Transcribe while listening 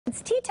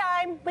It's tea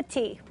time with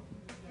T.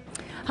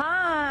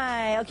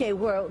 Hi. Okay,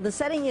 well, the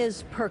setting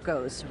is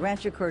Perco's,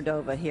 Rancho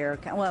Cordova here.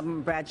 Well,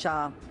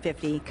 Bradshaw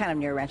 50, kind of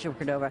near Rancho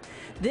Cordova.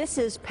 This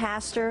is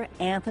Pastor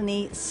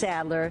Anthony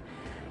Sadler.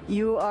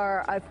 You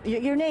are,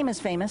 your name is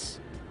famous.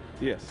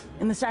 Yes.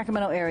 In the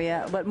Sacramento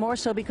area, but more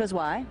so because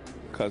why?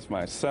 Because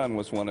my son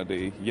was one of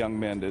the young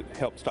men that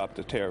helped stop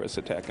the terrorist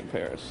attack in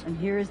Paris. And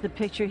here's the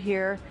picture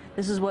here.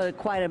 This is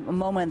quite a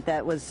moment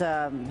that was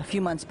a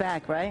few months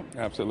back, right?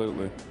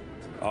 Absolutely.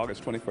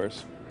 August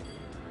 21st.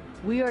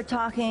 We are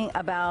talking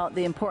about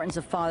the importance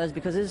of fathers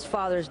because this is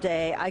Father's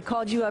Day. I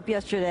called you up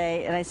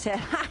yesterday and I said,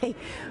 hi,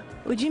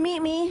 would you meet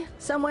me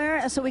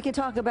somewhere so we can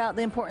talk about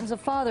the importance of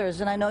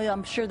fathers? And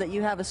I'm sure that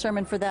you have a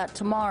sermon for that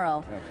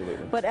tomorrow.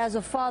 Absolutely. But as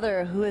a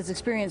father who has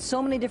experienced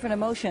so many different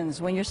emotions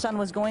when your son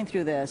was going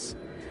through this,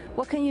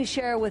 what can you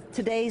share with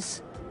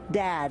today's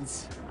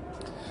dads?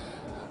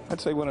 I'd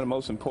say one of the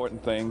most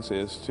important things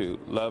is to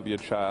love your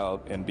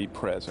child and be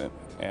present.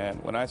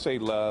 And when I say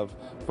love,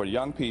 for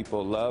young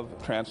people, love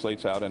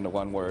translates out into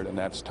one word, and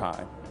that's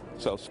time.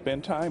 So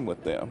spend time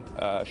with them.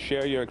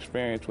 Share your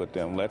experience with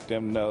them. Let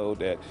them know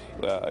that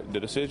the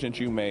decisions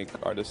you make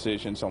are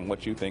decisions on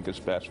what you think is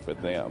best for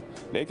them.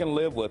 They can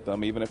live with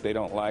them even if they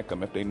don't like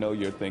them, if they know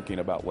you're thinking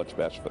about what's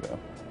best for them.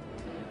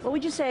 What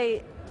would you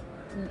say,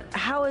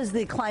 how has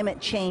the climate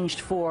changed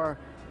for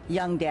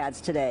young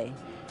dads today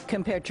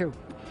compared to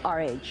our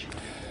age?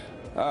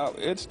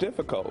 It's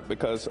difficult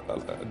because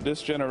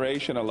this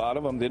generation, a lot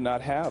of them did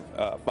not have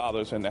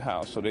fathers in the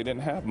house, so they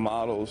didn't have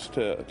models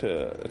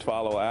to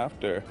follow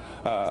after.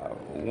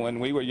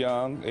 When we were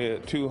young,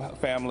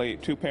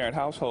 two-parent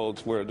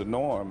households were the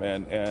norm,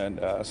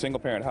 and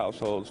single-parent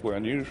households were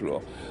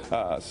unusual.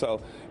 So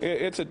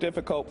it's a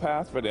difficult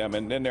path for them,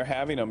 and then they're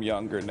having them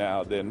younger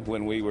now than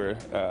when we were.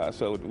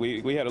 So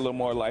we had a little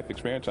more life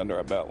experience under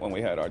our belt when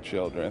we had our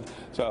children.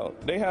 So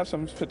they have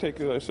some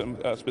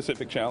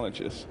specific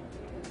challenges.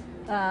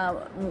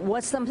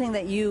 What's something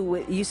that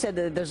you said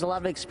that there's a lot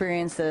of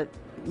experience that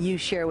you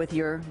share with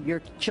your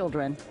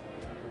children,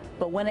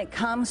 but when it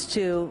comes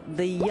to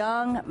the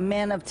young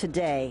men of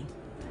today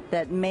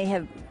that may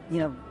have,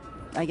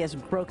 I guess,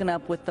 broken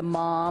up with the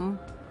mom,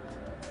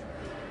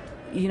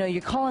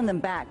 you're calling them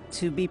back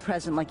to be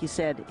present, like you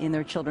said, in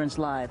their children's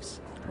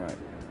lives. Right.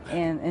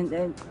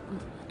 And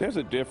there's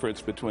a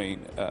difference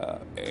between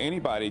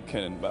anybody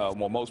can,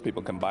 well, most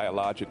people can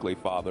biologically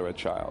father a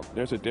child.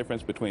 There's a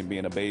difference between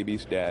being a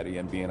baby's daddy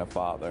and being a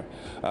father.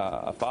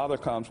 A father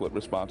comes with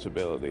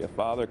responsibility. A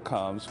father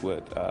comes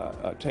with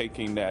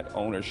taking that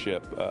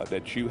ownership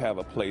that you have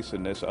a place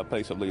in this, a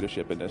place of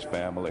leadership in this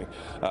family,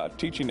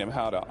 teaching them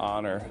how to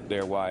honor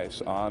their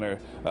wives, honor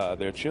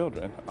their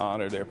children,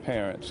 honor their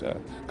parents.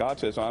 God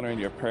says honoring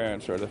your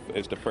parents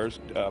is the first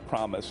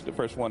promise, the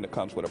first one that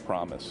comes with a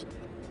promise.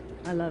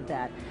 I love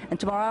that. And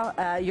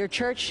tomorrow, your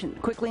church,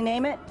 quickly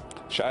name it?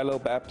 Shiloh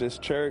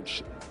Baptist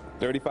Church,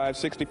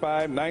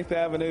 3565 9th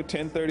Avenue,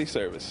 1030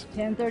 service.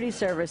 1030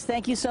 service.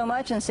 Thank you so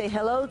much, and say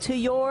hello to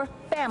your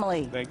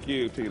family. Thank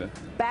you, Tina.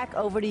 Back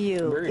over to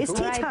you. Very It's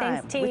cool. tea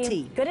time Thanks, with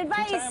T. Good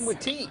advice. Tea time with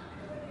T.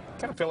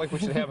 Kind of feel like we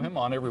should have him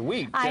on every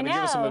week. I know.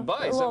 Give us some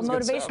advice. A little That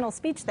was good stuff. motivational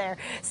speech there.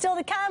 Still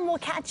to come, we'll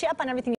catch you up on everything.